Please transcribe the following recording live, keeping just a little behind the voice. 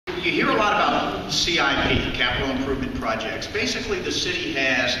You hear a lot about CIP, capital improvement projects. Basically, the city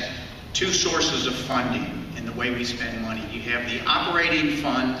has two sources of funding in the way we spend money. You have the operating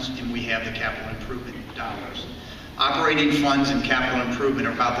funds and we have the capital improvement dollars. Operating funds and capital improvement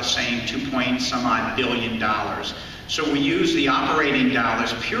are about the same, 2-point-some-odd billion dollars. So we use the operating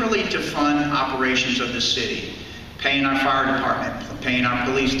dollars purely to fund operations of the city, paying our fire department, paying our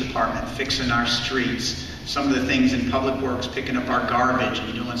police department, fixing our streets, some of the things in public works, picking up our garbage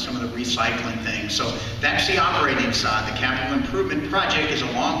and doing some of the recycling things. So that's the operating side. The capital improvement project is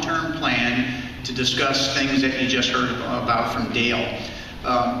a long-term plan to discuss things that you just heard about from Dale.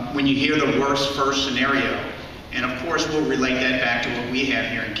 When you hear the worst first scenario, and of course we'll relate that back to what we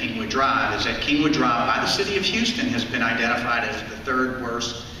have here in Kingwood Drive, is that Kingwood Drive by the city of Houston has been identified as the third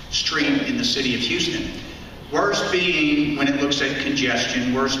worst street in the city of Houston. Worst being when it looks at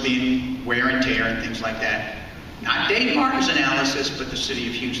congestion, worst being wear and tear and things like that. Not Dave Martin's analysis, but the city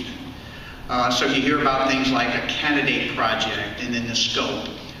of Houston. So you hear about things like a candidate project and then the scope.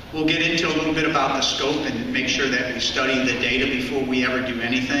 We'll get into a little bit about the scope and make sure that we study the data before we ever do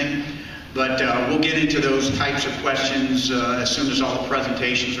anything. But we'll get into those types of questions as soon as all the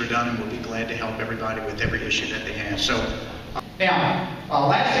presentations are done, and we'll be glad to help everybody with every issue that they have. So. Now,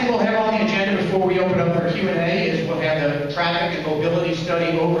 last thing we'll have on the agenda before we open up for Q&A is we'll have the traffic and mobility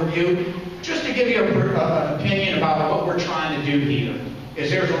study overview. Just to give you an opinion about what we're trying to do here, is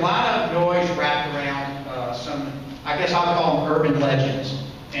there's a lot of noise wrapped around some, I guess I'll call them urban legends.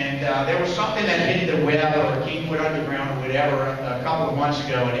 And there was something that hit the web or Kingwood Underground or whatever a couple of months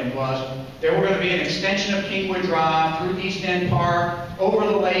ago, and it was there were going to be an extension of Kingwood Drive through East End Park, over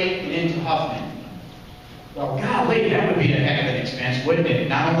the lake, and into Huffman. Well, golly, that would be a heck of an expense, wouldn't it?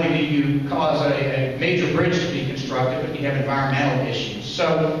 Not only do you cause a major bridge to be constructed, but you have environmental issues.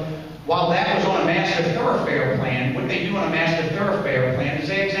 So while that was on a master thoroughfare plan, what they do on a master thoroughfare plan is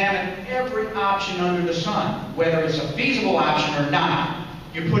they examine every option under the sun, whether it's a feasible option or not.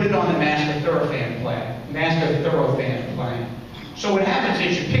 You put it on the master thoroughfare plan. So what happens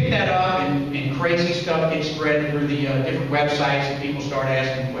is you pick that up and crazy stuff gets spread through the different websites and people start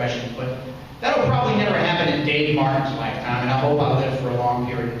asking questions. But that'll probably never happen in Dave Martin's lifetime, and I hope I live for a long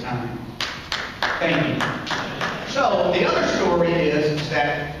period of time. Thank you. So the other story is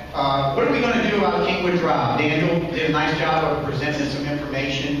that what are we going to do about Kingwood Drive? Daniel did a nice job of presenting some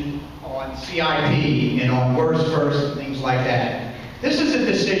information on CIP and on worst first and things like that. This is a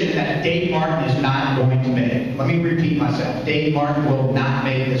decision that Dave Martin is not going to make. Let me repeat myself. Dave Martin will not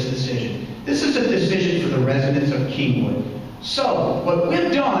make this decision. This is a decision for the residents of Kingwood. So, what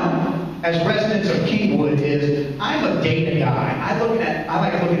we've done as residents of Kingwood is, I'm a data guy. I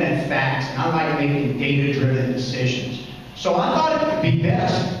like looking at facts, and I like making data-driven decisions. So I thought it would be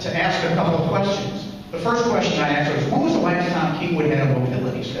best to ask a couple of questions. The first question I asked was, when was the last time Kingwood had a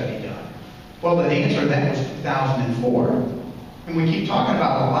mobility study done? Well, the answer to that was 2004. And we keep talking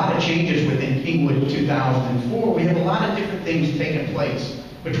about a lot of changes within Kingwood in 2004. We have a lot of different things taking place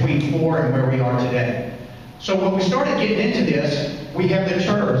between 4 and where we are today. So when we started getting into this, we have the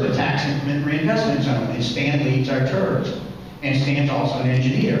TIRZ, the Tax Increment Reinvestment Zone, and Stan leads our TIRZ. And Stan's also an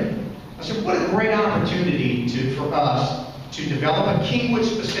engineer. I said, what a great opportunity for us to develop a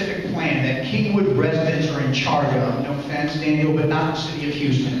Kingwood-specific plan that Kingwood residents are in charge of. No offense, Daniel, but not the city of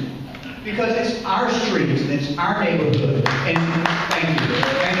Houston. Because it's our streets and it's our neighborhood. And thank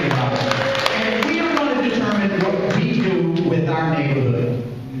you, Robert. And we are going to determine what we do with our neighborhood.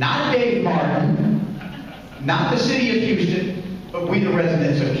 Not Dave Martin, not the city of Houston, but we the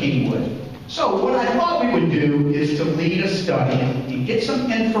residents of Kingwood. So what I thought we would do is to lead a study and get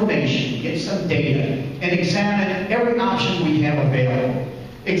some information, get some data, and examine every option we have available.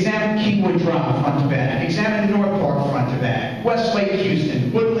 Examine Kingwood Drive front to back, examine North Park front to back, Westlake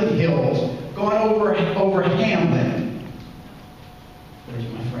Houston, Woodland Hills, going over Hamlin. Where's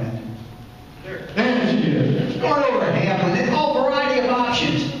my friend? There she is. Going over Hamlin, and all variety of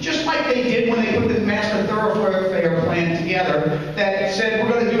options, just like they did when they put the master thoroughfare plan together that said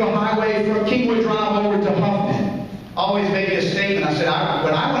we're going to do a highway from Kingwood Drive over to Huffman. Always making a statement. I said,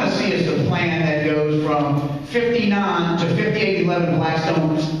 what I want to see is the plan that goes from 59 to 5811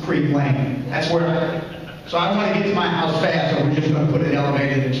 Blackstone Creek Lane. That's where so I want to get to my house fast, so we're just going to put an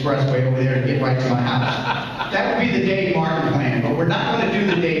elevated expressway over there to get right to my house. That would be the Dave Martin plan, but we're not going to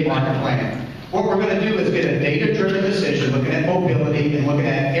do the Dave Martin plan. What we're going to do is get a data-driven decision, looking at mobility and looking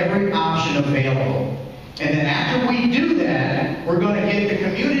at every option available. And then after we do that, we're going to get the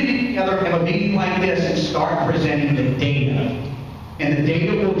community together, have a meeting like this, and start presenting the data. And the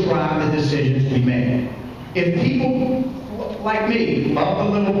data will drive the decisions we make. If people like me love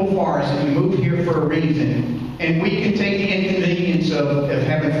the livable forest and we moved here for a reason, and we can take the inconvenience of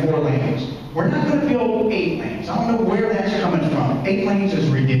having 4 lanes. We're not going to build 8 lanes. I don't know where that's coming from. 8 lanes is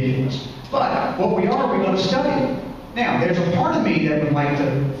ridiculous. But what we're going to study. Now, there's a part of me that would like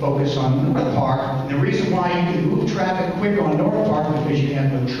to focus on North Park. And the reason why you can move traffic quick on North Park is because you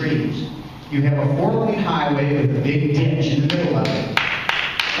have no trees. You have a 4-lane highway with a big ditch in the middle of it.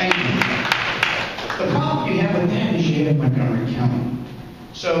 Thank you. The problem you have with that is you have Montgomery County.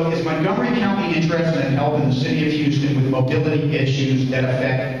 So is Montgomery County interested in helping the city of Houston with mobility issues that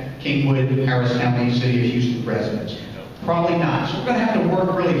affect Kingwood, Harris County, city of Houston residents? Probably not. So we're going to have to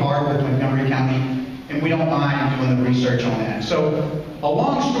work really hard with Montgomery County, and we don't mind doing the research on that. So a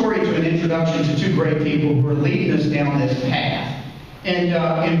long story to an introduction to 2 great people who are leading us down this path.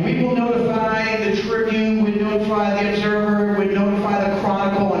 And we will notify the Tribune, we'll notify the Observer, we'll notify the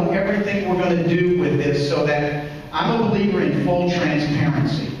Chronicle on everything we're going to do with this, so that I'm a believer in full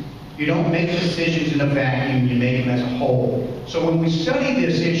transparency. You don't make decisions in a vacuum, you make them as a whole. So when we study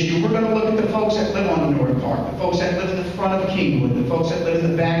this issue, we're going to look at the folks that live on North Park, the folks that live in the front of Kingwood, the folks that live in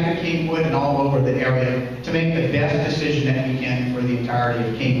the back of Kingwood and all over the area to make the best decision that we can for the entirety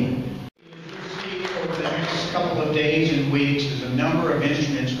of Kingwood. Over the next couple of days and weeks, there's a number of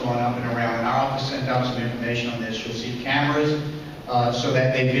instruments going up and around, and our office sent out some information on this. You'll see cameras so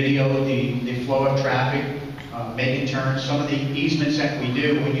that they video the flow of traffic, making turns. Some of the easements that we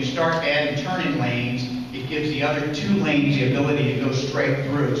do, when you start adding turning lanes, it gives the other 2 lanes the ability to go straight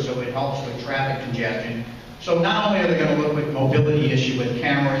through, so it helps with traffic congestion. So not only are they going to look at mobility issue with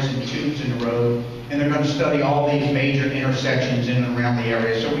cameras and tubes in the road, and they're going to study all these major intersections in and around the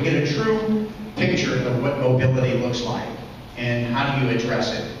area, so we get a true picture of what mobility looks like and how do you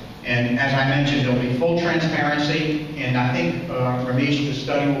address it. And as I mentioned, there'll be full transparency, and I think, Ramesh, the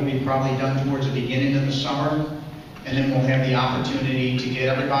study will be probably done towards the beginning of the summer, and then we'll have the opportunity to get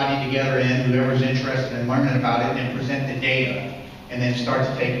everybody together in, whoever's interested in learning about it, and present the data, and then start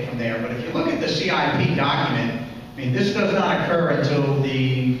to take it from there. But if you look at the CIP document, I mean, this does not occur until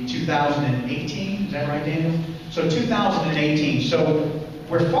the 2018, is that right, Daniel? So 2018. So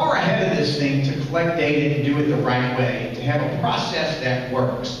we're far ahead of this thing to collect data and do it the right way, to have a process that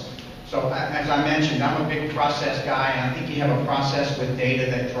works. So as I mentioned, I'm a big process guy, and I think you have a process with data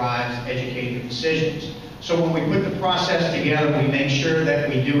that drives educated decisions. So when we put the process together, we make sure that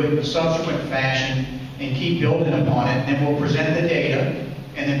we do it in a subsequent fashion and keep building upon it, and then we'll present the data,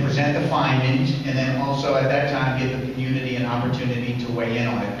 and then present the findings, and then also at that time give the community an opportunity to weigh in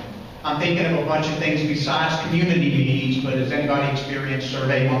on it. I'm thinking of a bunch of things besides community meetings, but has anybody experienced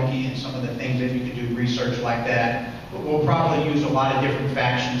SurveyMonkey and some of the things that you can do research like that? But we'll probably use a lot of different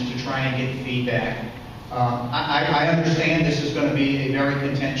factions to try and get feedback. I understand this is going to be a very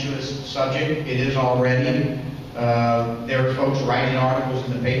contentious subject. It is already. There are folks writing articles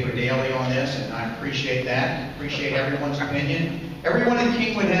in the paper daily on this, and I appreciate that. Appreciate everyone's opinion. Everyone in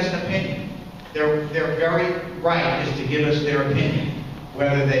Kingwood has an opinion. Their very right is to give us their opinion,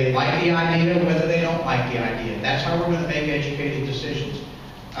 whether they like the idea, whether they don't like the idea. That's how we're going to make educated decisions.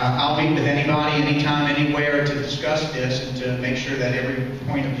 I'll meet with anybody, anytime, anywhere to discuss this and to make sure that every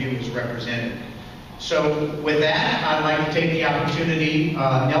point of view is represented. So with that, I'd like to take the opportunity.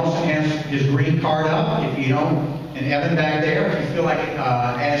 Nelson has his green card up, if you don't, and Evan back there, if you feel like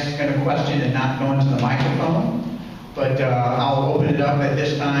asking a question and not going to the microphone. But I'll open it up at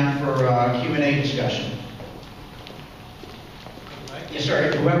this time for Q&A discussion. Yes,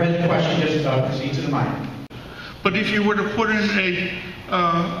 sir. Whoever has a question, just proceed to the mic. But if you were to put in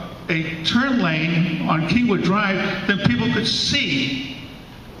a turn lane on Kingwood Drive, then people could see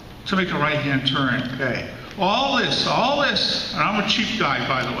to make a right-hand turn. Okay. All this, and I'm a cheap guy,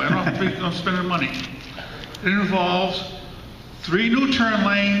 by the way. I'm spending money. It involves 3 new turn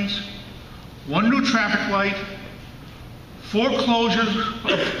lanes, 1 new traffic light, 4 closures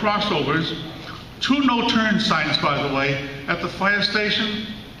of crossovers, 2 no-turn signs, by the way, at the fire station.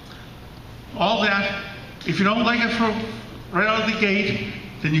 All that. If you don't like it right out of the gate,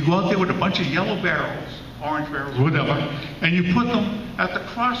 then you go out there with a bunch of yellow barrels, orange barrels, whatever, and you put them at the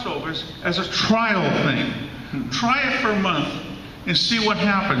crossovers as a trial thing. Try it for a month and see what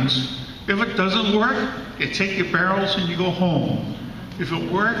happens. If it doesn't work, you take your barrels and you go home. If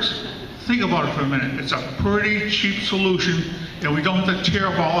it works, think about it for a minute. It's a pretty cheap solution, and we don't have to tear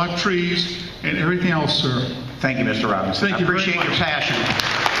up all our trees and everything else, sir. Thank you, Mr. Robinson. Thank you very much. I appreciate your passion.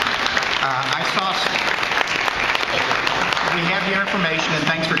 We have your information, and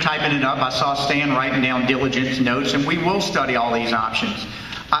thanks for typing it up. I saw Stan writing down diligence notes, and we will study all these options.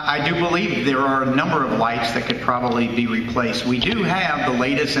 I do believe there are a number of lights that could probably be replaced. We do have the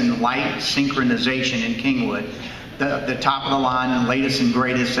latest in light synchronization in Kingwood, the top of the line and latest and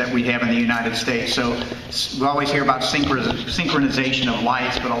greatest that we have in the United States. So we always hear about synchronization of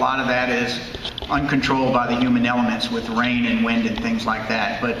lights, but a lot of that is uncontrolled by the human elements with rain and wind and things like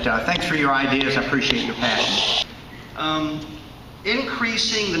that. But thanks for your ideas. I appreciate your passion.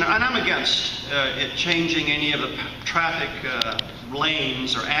 Increasing and I'm against it changing any of the traffic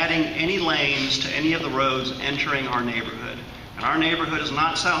lanes or adding any lanes to any of the roads entering our neighborhood. And our neighborhood is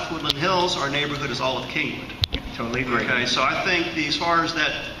not South Woodland Hills, our neighborhood is all of Kingwood. Totally agree. Okay, so I think as far as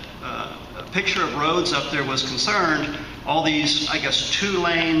that picture of roads up there was concerned, all these, I guess, 2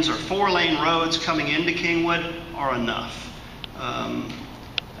 lanes or 4-lane roads coming into Kingwood are enough.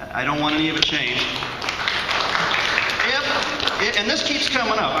 I don't want any of it changed. And this keeps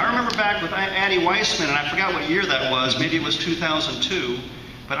coming up. I remember back with Addie Weissman, and I forgot what year that was, maybe it was 2002,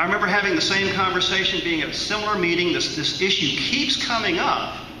 but I remember having the same conversation, being at a similar meeting. This issue keeps coming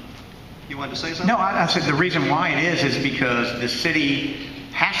up. You wanted to say something? No, I said the reason why it is because the city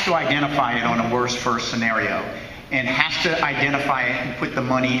has to identify it on a worst first scenario and has to identify it and put the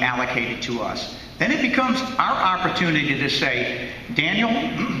money allocated to us. Then it becomes our opportunity to say, Daniel,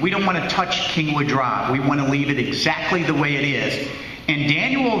 we don't want to touch Kingwood Drive. We want to leave it exactly the way it is. And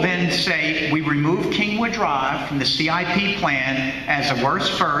Daniel will then say, we remove Kingwood Drive from the CIP plan as a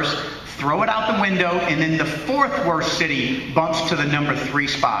worst first, throw it out the window, and then the 4th worst city bumps to the number 3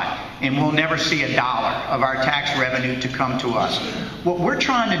 spot. And we'll never see $1 of our tax revenue to come to us. What we're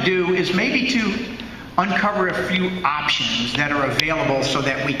trying to do is maybe to uncover a few options that are available so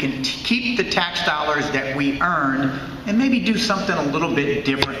that we can keep the tax dollars that we earn and maybe do something a little bit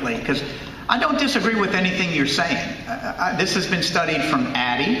differently. Because I don't disagree with anything you're saying. This has been studied from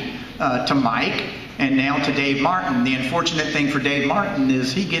Addie to Mike and now to Dave Martin. The unfortunate thing for Dave Martin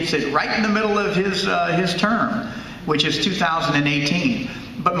is he gets it right in the middle of his term, which is 2018.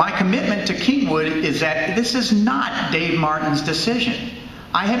 But my commitment to Kingwood is that this is not Dave Martin's decision.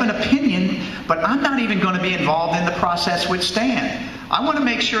 I have an opinion, but I'm not even going to be involved in the process with Stan. I want to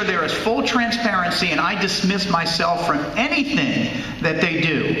make sure there is full transparency, and I dismiss myself from anything that they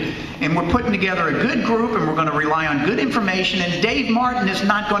do. And we're putting together a good group, and we're going to rely on good information, and Dave Martin is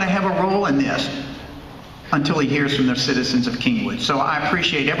not going to have a role in this until he hears from the citizens of Kingwood. So I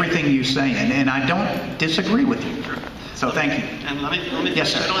appreciate everything you say, and I don't disagree with you. So thank you. And let me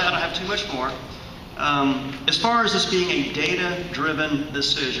yes, sir. I don't have too much more. As far as this being a data-driven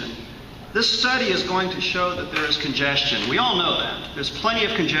decision, this study is going to show that there is congestion. We all know that. There's plenty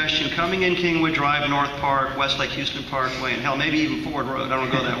of congestion coming in Kingwood Drive, North Park, Westlake Houston Parkway, and hell, maybe even Ford Road. I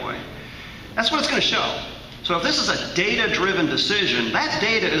don't go that way. That's what it's going to show. So if this is a data-driven decision, that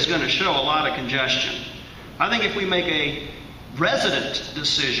data is going to show a lot of congestion. I think if we make a resident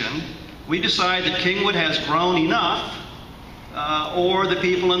decision, we decide that Kingwood has grown enough, or the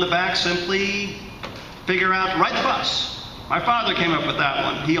people in the back simply figure out, ride the bus. My father came up with that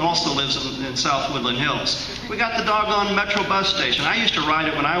one. He also lives in South Woodland Hills. We got the doggone Metro bus station. I used to ride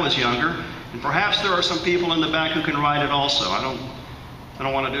it when I was younger, and perhaps there are some people in the back who can ride it also. I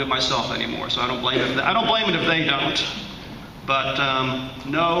don't want to do it myself anymore, so I don't blame it. I don't blame it if they don't. But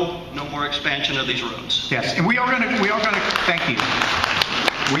no more expansion of these roads. Yes, and we are going to thank you.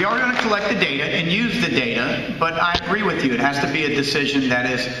 We are going to collect the data and use the data, but I agree with you. It has to be a decision that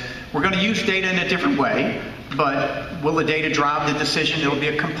is, we're going to use data in a different way, but will the data drive the decision? It will be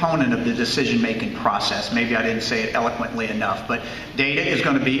a component of the decision-making process. Maybe I didn't say it eloquently enough, but data is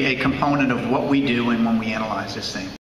going to be a component of what we do and when we analyze this thing.